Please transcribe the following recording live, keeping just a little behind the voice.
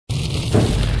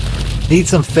Need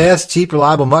some fast, cheap,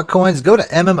 reliable MUT coins? Go to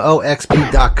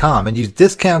MMOXP.com and use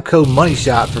discount code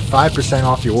MONEYSHOT for 5%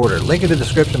 off your order. Link in the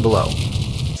description below.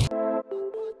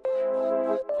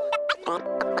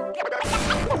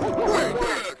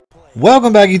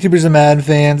 Welcome back, YouTubers and Madden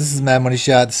fans. This is Madden Money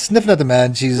Shot, sniffing out the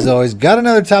Madden cheese as always. Got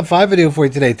another top 5 video for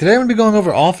you today. Today I'm going to be going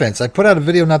over offense. I put out a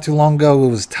video not too long ago. It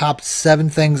was top 7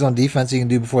 things on defense you can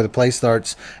do before the play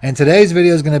starts. And today's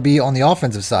video is going to be on the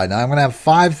offensive side. Now I'm going to have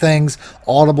 5 things,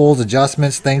 audibles,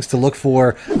 adjustments, things to look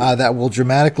for that will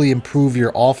dramatically improve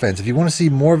your offense. If you want to see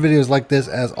more videos like this,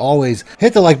 as always,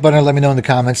 hit the like button and let me know in the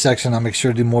comments section. I'll make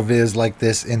sure to do more videos like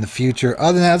this in the future.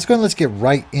 Other than that, let's get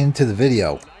right into the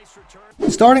video.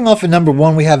 Starting off at number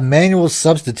 1, we have manual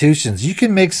substitutions. You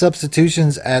can make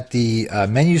substitutions at the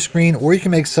menu screen, or you can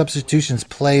make substitutions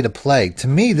play to play. To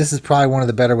me, this is probably one of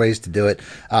the better ways to do it.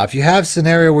 If you have a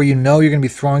scenario where you know you're going to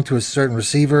be throwing to a certain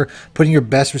receiver, putting your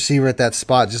best receiver at that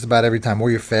spot just about every time, or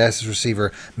your fastest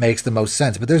receiver, makes the most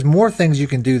sense. But there's more things you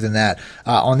can do than that.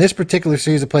 On this particular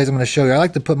series of plays I'm going to show you, I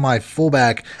like to put my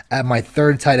fullback at my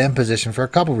third tight end position for a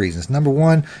couple reasons. Number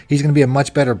 1, he's going to be a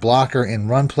much better blocker in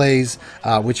run plays,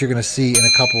 which you're going to see in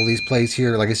a couple of these plays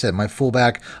here. Like I said, my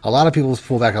fullback, a lot of people's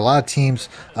fullback, a lot of teams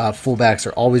fullbacks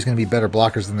are always going to be better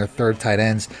blockers than their third tight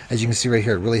ends. As you can see right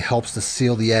here, it really helps to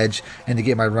seal the edge and to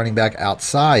get my running back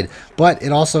outside. But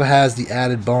it also has the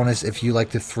added bonus if you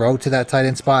like to throw to that tight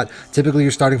end spot. Typically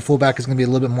your starting fullback is going to be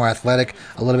a little bit more athletic,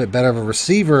 a little bit better of a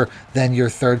receiver than your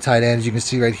third tight end. As you can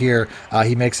see right here,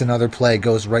 he makes another play,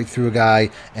 goes right through a guy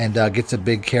and gets a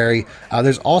big carry.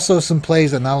 There's also some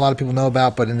plays that not a lot of people know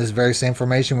about, but in this very same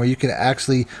formation where you can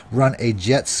actually run a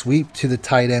jet sweep to the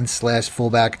tight end slash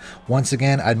fullback. Once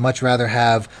again, I'd much rather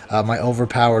have my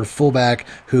overpowered fullback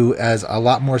who has a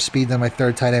lot more speed than my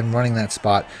third tight end running that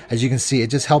spot. As you can see, it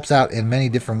just helps out in many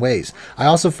different ways. I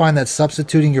also find that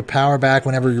substituting your power back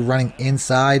whenever you're running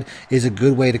inside is a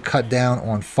good way to cut down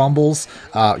on fumbles.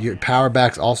 Your power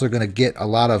back's also going to get a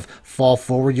lot of fall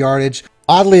forward yardage.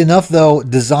 Oddly enough though,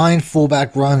 designed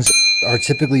fullback runs are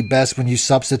typically best when you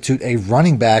substitute a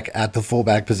running back at the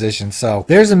fullback position. So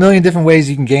there's a million different ways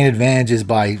you can gain advantages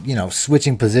by, you know,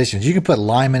 switching positions. You can put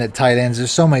linemen at tight ends. There's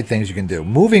so many things you can do.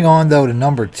 Moving on though to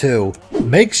number 2,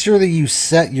 make sure that you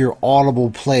set your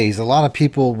audible plays. A lot of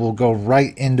people will go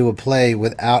right into a play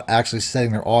without actually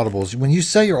setting their audibles. When you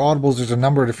set your audibles, there's a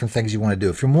number of different things you want to do.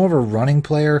 If you're more of a running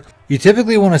player, you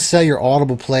typically want to set your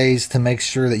audible plays to make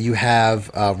sure that you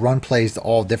have run plays to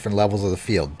all different levels of the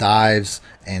field. Dives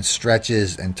and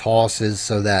stretches and tosses,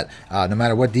 so that no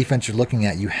matter what defense you're looking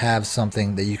at, you have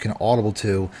something that you can audible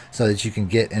to so that you can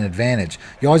get an advantage.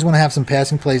 You always want to have some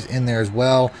passing plays in there as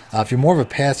well. If you're more of a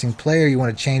passing player, you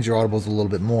want to change your audibles a little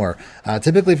bit more.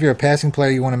 Typically, if you're a passing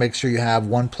player, you want to make sure you have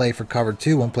one play for cover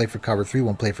 2, one play for cover 3,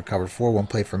 one play for cover 4, one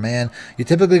play for man. You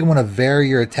typically want to vary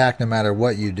your attack no matter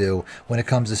what you do when it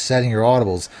comes to setting your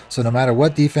audibles. So no matter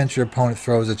what defense your opponent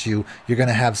throws at you, you're going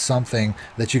to have something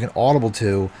that you can audible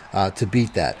to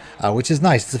beat that, which is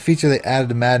nice. It's a feature they added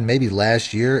to Madden maybe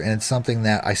last year, and it's something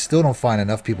that I still don't find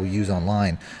enough people use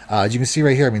online. As you can see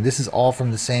right here, I mean, this is all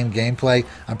from the same gameplay.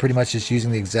 I'm pretty much just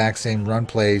using the exact same run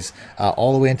plays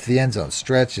all the way into the end zone.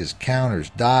 Stretches, counters,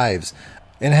 dives.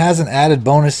 It has an added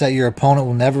bonus that your opponent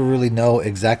will never really know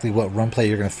exactly what run play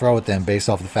you're going to throw at them based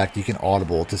off of the fact that you can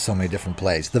audible to so many different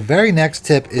plays. The very next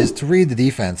tip is to read the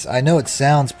defense. I know it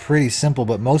sounds pretty simple,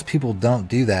 but most people don't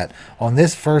do that. On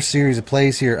this first series of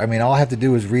plays here, I mean, all I have to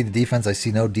do is read the defense. I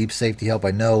see no deep safety help. I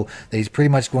know that he's pretty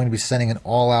much going to be sending an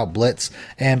all-out blitz.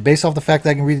 And based off the fact that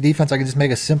I can read the defense, I can just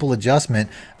make a simple adjustment,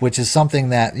 which is something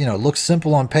that, you know, looks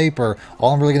simple on paper.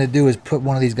 All I'm really going to do is put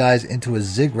one of these guys into a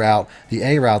zig route, the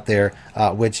A route there,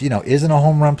 which, you know, isn't a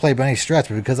home run play by any stretch,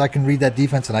 but because I can read that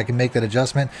defense and I can make that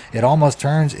adjustment, it almost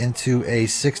turns into a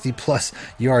 60+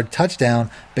 yard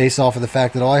touchdown based off of the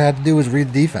fact that all I had to do was read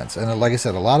the defense. And like I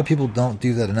said, a lot of people don't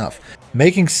do that enough.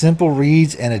 Making simple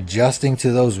reads and adjusting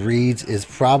to those reads is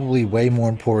probably way more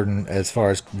important as far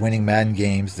as winning Madden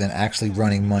games than actually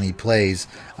running money plays.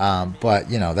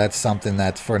 But, you know, that's something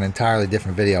that's for an entirely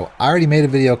different video. I already made a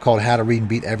video called How to Read and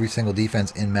Beat Every Single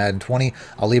Defense in Madden 20.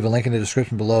 I'll leave a link in the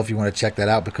description below if you want to check that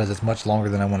out, because it's much longer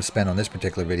than I want to spend on this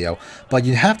particular video. But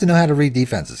you have to know how to read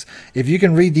defenses. If you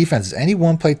can read defenses, any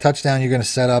one-play touchdown you're going to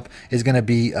set up is going to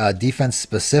be defense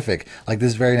specific. Like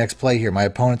this very next play here, my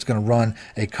opponent's going to run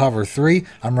a cover 3.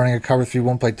 I'm running a cover 3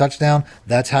 one-play touchdown.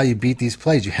 That's how you beat these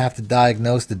plays. You have to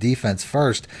diagnose the defense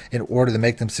first in order to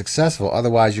make them successful.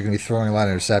 Otherwise, you're going to be throwing a lot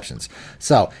of interceptions.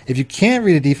 So if you can't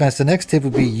read a defense, the next tip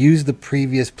would be use the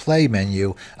previous play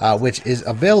menu, which is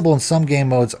available in some game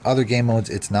modes. Other game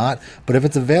modes, it's not. But if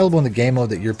it's available in the game mode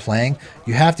that you're playing,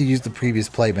 you have to use the previous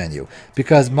play menu,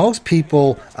 because most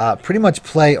people pretty much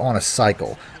play on a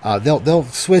cycle. They'll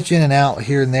switch in and out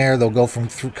here and there. They'll go from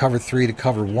cover 3 to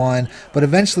cover 1, but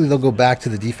eventually they'll go back to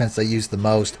the defense they use the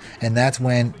most, and that's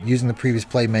when using the previous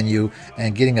play menu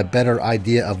and getting a better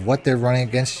idea of what they're running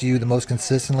against you the most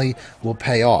consistently will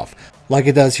pay off. Like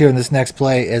it does here in this next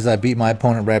play, as I beat my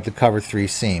opponent right up to cover 3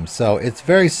 seam. So it's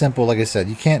very simple. Like I said,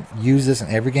 you can't use this in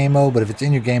every game mode, but if it's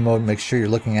in your game mode, make sure you're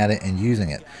looking at it and using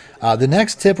it. The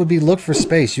next tip would be look for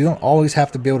space. You don't always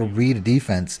have to be able to read a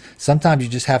defense. Sometimes you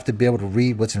just have to be able to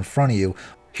read what's in front of you.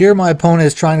 Here my opponent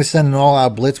is trying to send an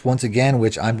all-out blitz once again,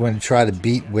 which I'm going to try to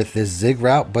beat with this zig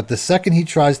route. But the second he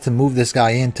tries to move this guy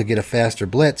in to get a faster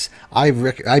blitz, I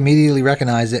immediately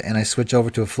recognize it and I switch over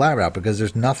to a flat route, because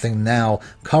there's nothing now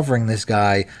covering this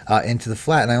guy into the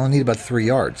flat, and I only need about 3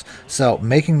 yards. So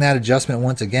making that adjustment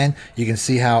once again, you can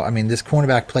see how, I mean, this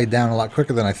cornerback played down a lot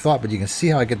quicker than I thought, but you can see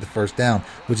how I get the first down,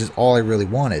 which is all I really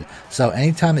wanted. So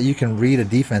anytime that you can read a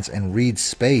defense and read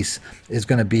space is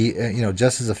going to be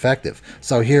just as effective.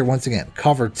 So here once again,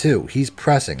 cover 2, he's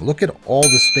pressing. Look at all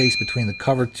the space between the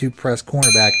cover 2 press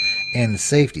cornerback and the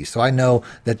safety. So I know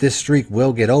that this streak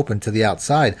will get open to the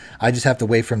outside. I just have to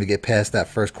wait for him to get past that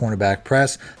first cornerback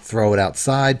press, throw it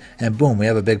outside, and boom, we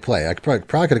have a big play. I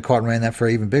probably could have caught and ran that for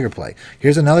an even bigger play.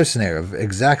 Here's another scenario,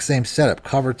 exact same setup,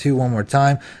 cover 2 one more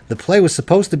time. The play was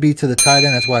supposed to be to the tight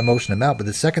end, that's why I motioned him out, but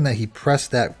the second that he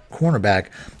pressed that cornerback,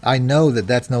 I know that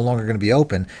that's no longer going to be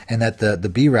open, and that the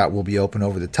B route will be open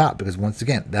over the top, because once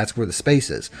again, that's where the space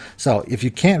is. So if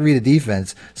you can't read a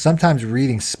defense, sometimes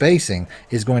reading spacing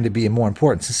is going to be more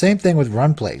important. It's the same thing with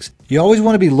run plays. You always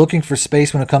want to be looking for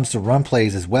space when it comes to run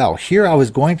plays as well. Here I was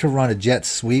going to run a jet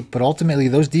sweep, but ultimately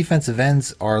those defensive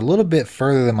ends are a little bit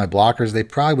further than my blockers. They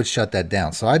probably would shut that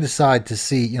down. So I decide to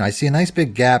see, I see a nice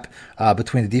big gap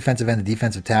between the defensive end and the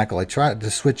defensive tackle. I try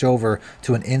to switch over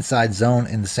to an inside zone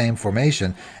in the same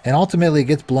formation, and ultimately it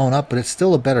gets blown up, but it's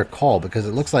still a better call, because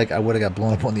it looks like I would have got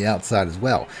blown up on the outside as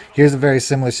well. Here's a very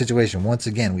similar situation. Once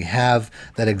again, we have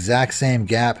that exact same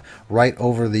gap right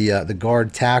over the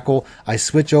guard tackle. I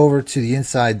switch over to the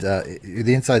inside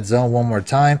zone one more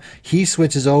time. He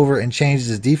switches over and changes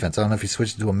his defense. I don't know if he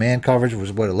switched to a man coverage, which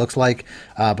is what it looks like,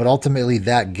 but ultimately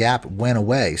that gap went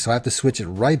away. So I have to switch it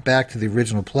right back to the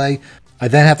original play. I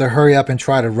then have to hurry up and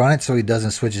try to run it so he doesn't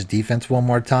switch his defense one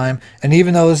more time. And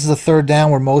even though this is a third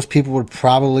down where most people would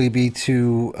probably be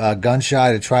too gun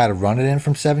shy to try to run it in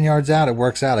from 7 yards out, it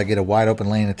works out. I get a wide open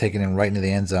lane and take it in right into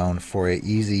the end zone for an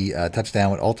easy touchdown,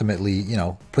 would ultimately,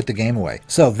 put the game away.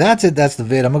 So that's it. That's the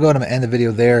vid. I'm going to go and end the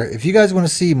video there. If you guys want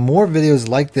to see more videos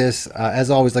like this,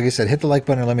 as always, like I said, hit the like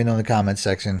button or let me know in the comments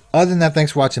section. Other than that,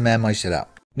 thanks for watching, man. My shit out.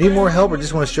 Need more help or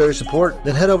just want to show your support?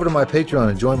 Then head over to my Patreon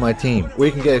and join my team, where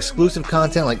you can get exclusive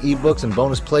content like ebooks and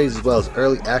bonus plays, as well as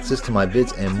early access to my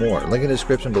vids and more. Link in the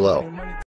description below.